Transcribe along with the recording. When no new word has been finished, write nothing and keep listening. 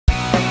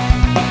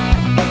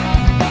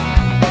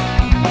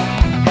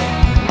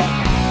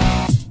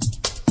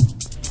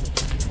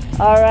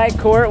All right,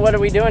 Court, what are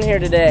we doing here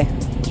today?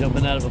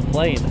 Jumping out of a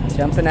plane.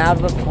 Jumping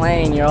out of a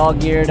plane. You're all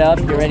geared up.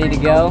 You're ready to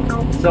go.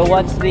 So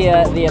what's the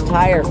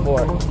attire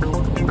for?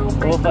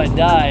 Well, if I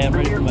die, I'm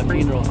ready for my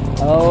funeral.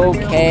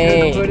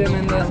 Okay. Put him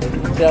in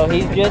the... So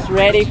he's just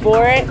ready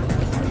for it.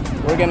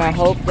 We're gonna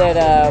hope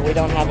that we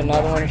don't have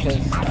another one because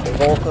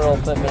Volker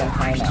will put me in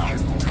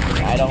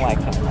timeout. I don't like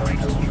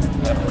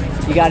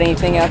timeout. You got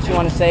anything else you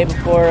want to say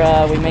before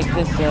we make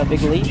this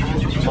big leap?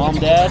 Mom,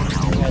 Dad,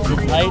 at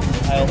this height,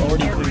 I'll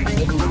already put your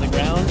foot to the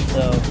ground,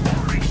 so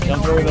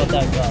don't worry about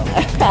that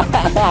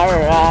stuff. All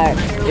right,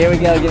 here we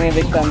go. Give me a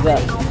big thumbs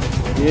up.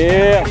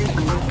 Yeah.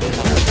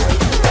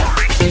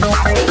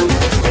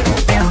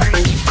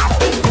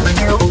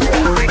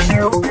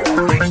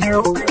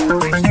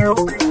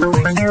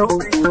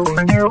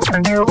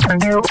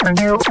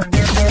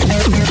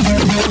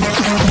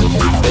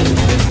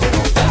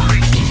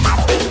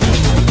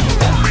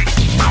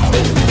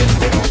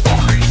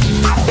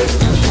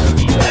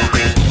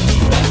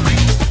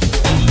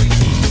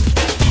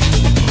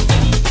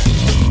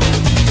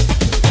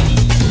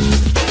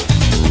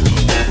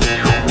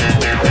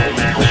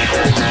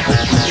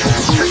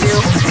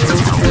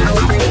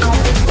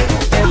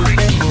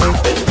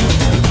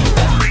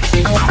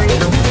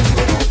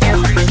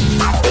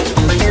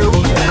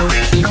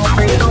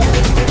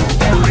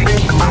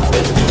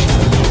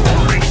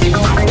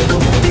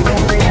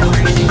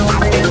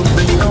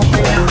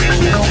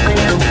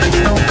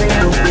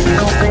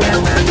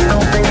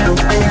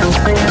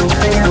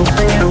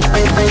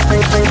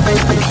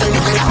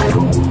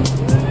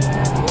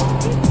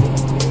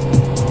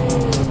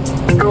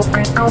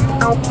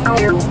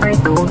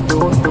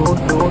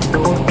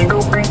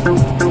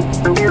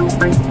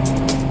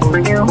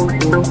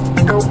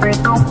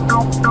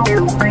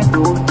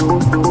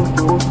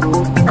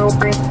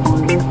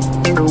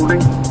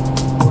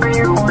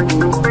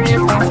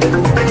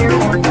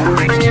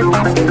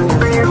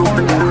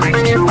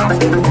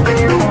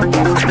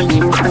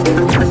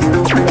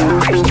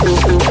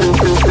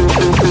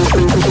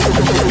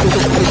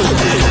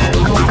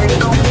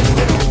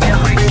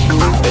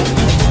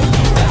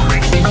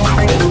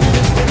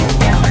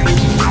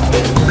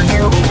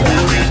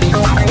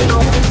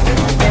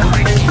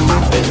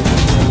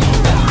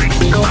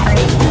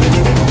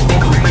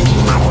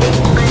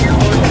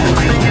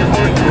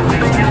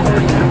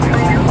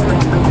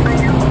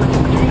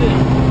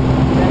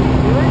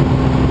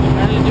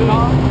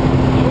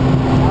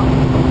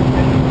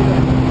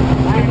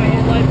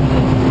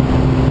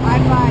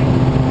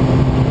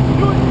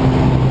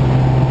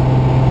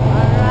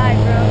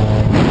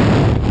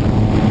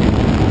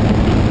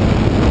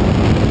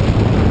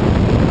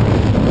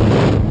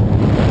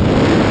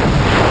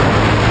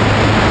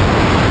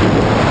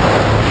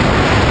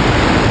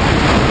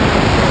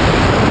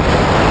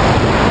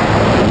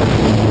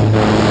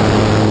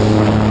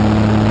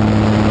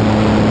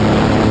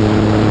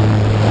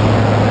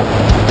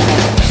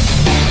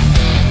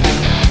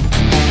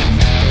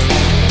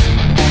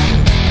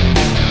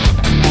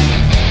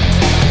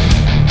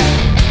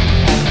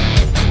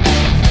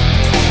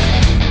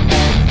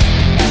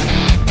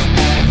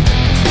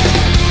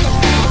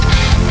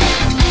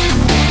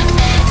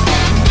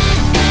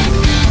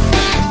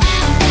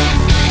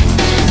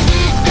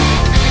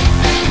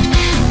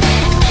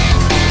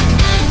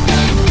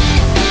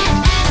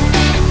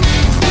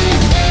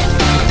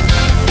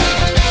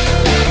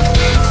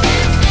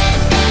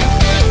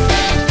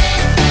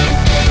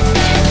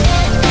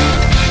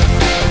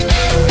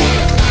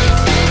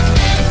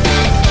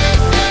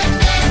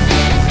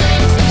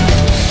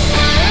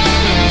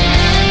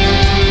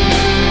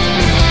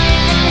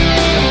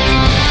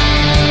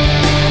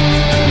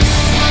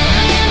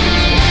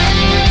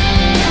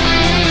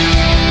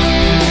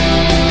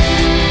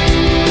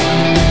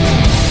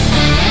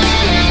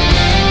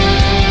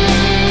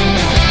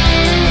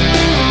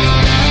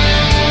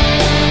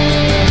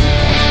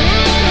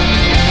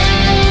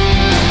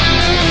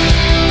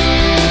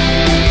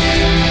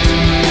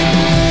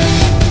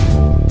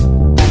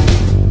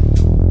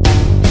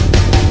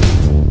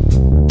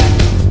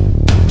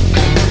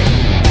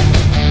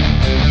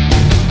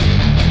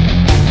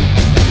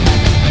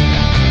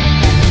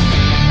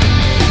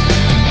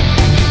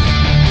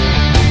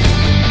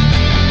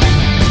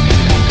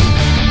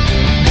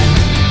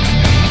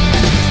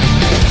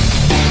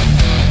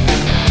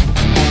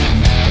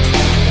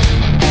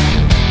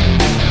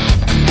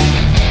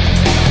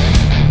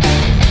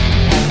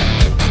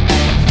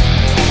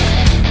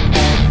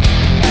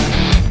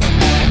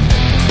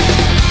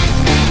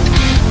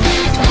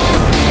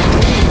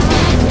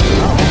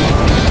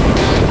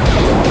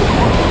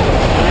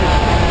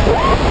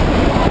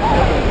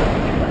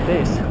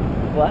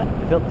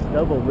 felt the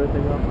stubble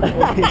ripping off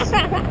my face.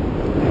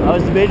 I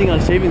was debating on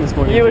shaving this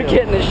morning. You were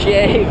getting a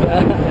shave, huh?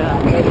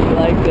 Yeah. Whether you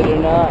liked it or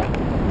not.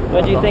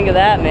 What do you think of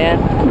that, man?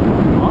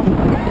 Awesome.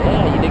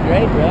 Yeah, you did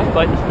great, bro.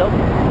 Despite the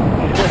stubble.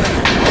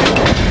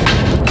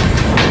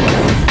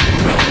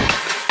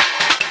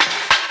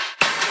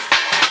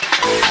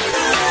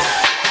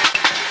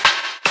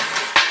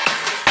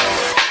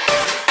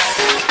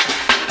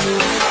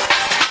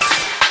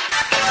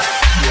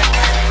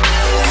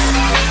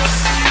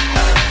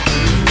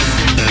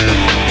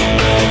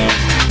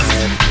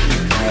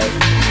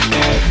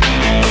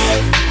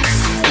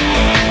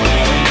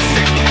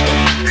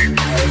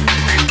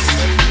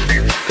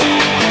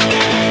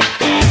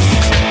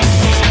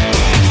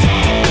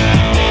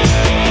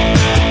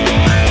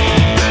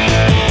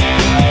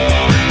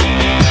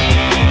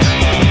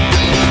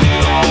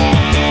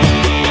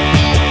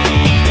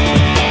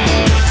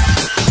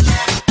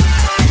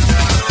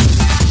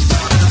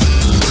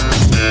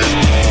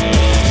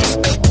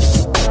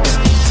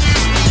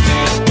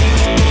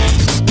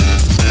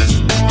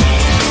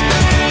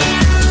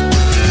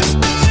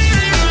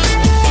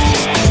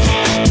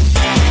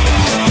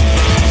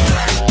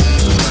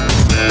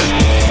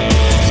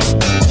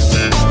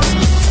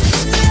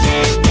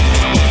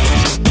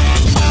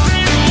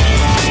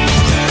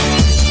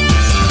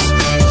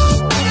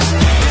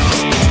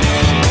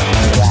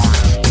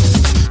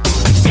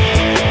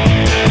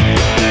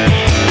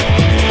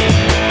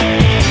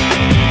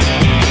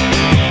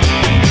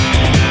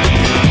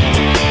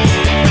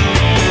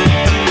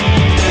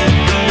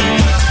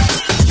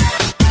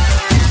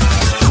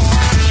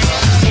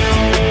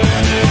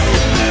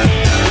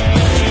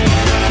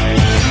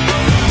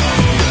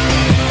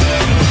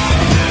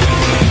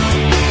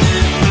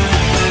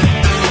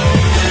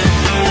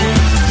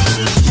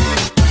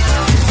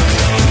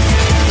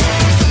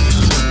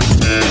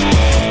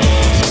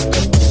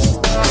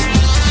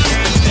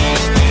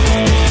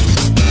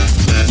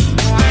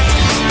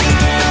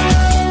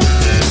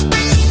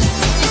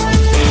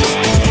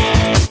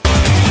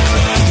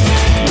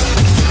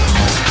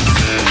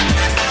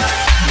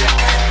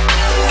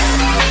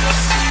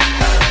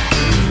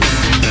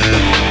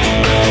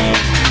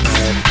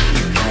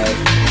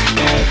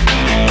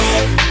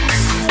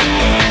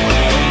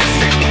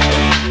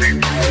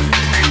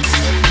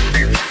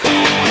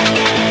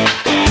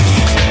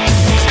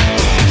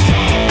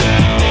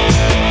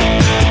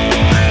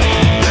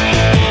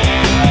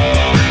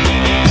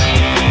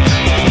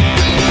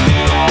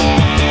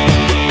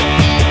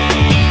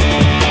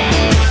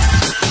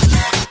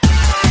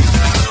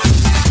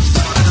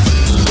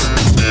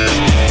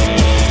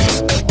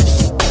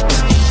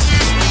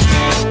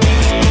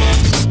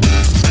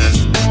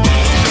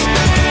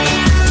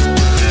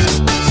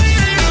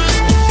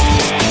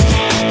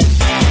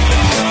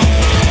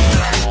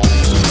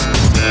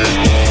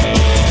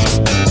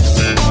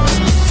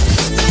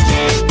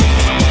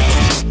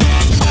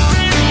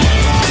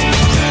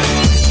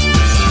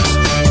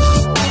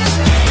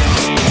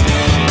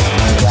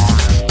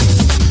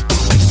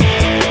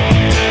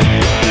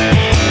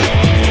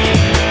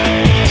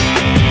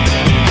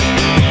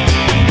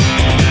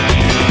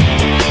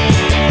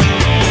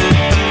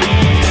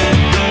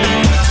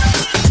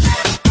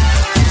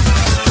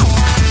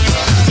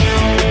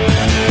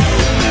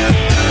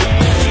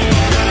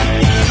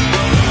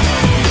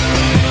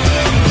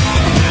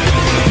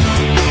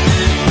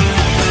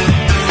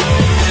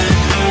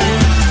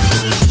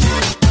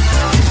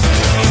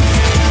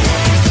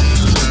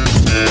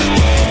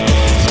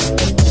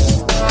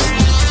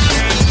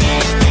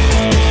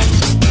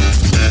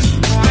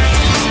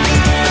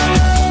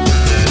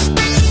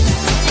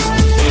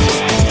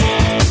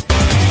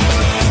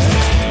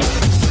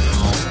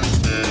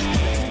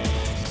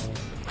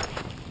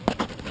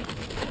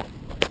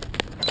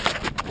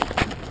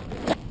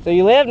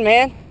 you lived,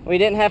 man. We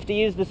didn't have to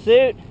use the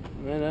suit.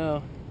 I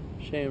know.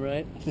 Shame,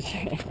 right?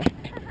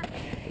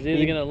 It's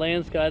either gonna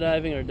land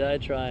skydiving or die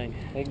trying.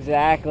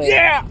 Exactly.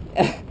 Yeah!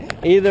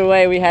 Either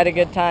way, we had a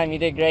good time. You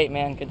did great,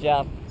 man. Good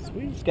job.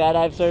 Sweet.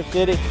 Skydive Surf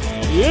City.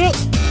 Yeah!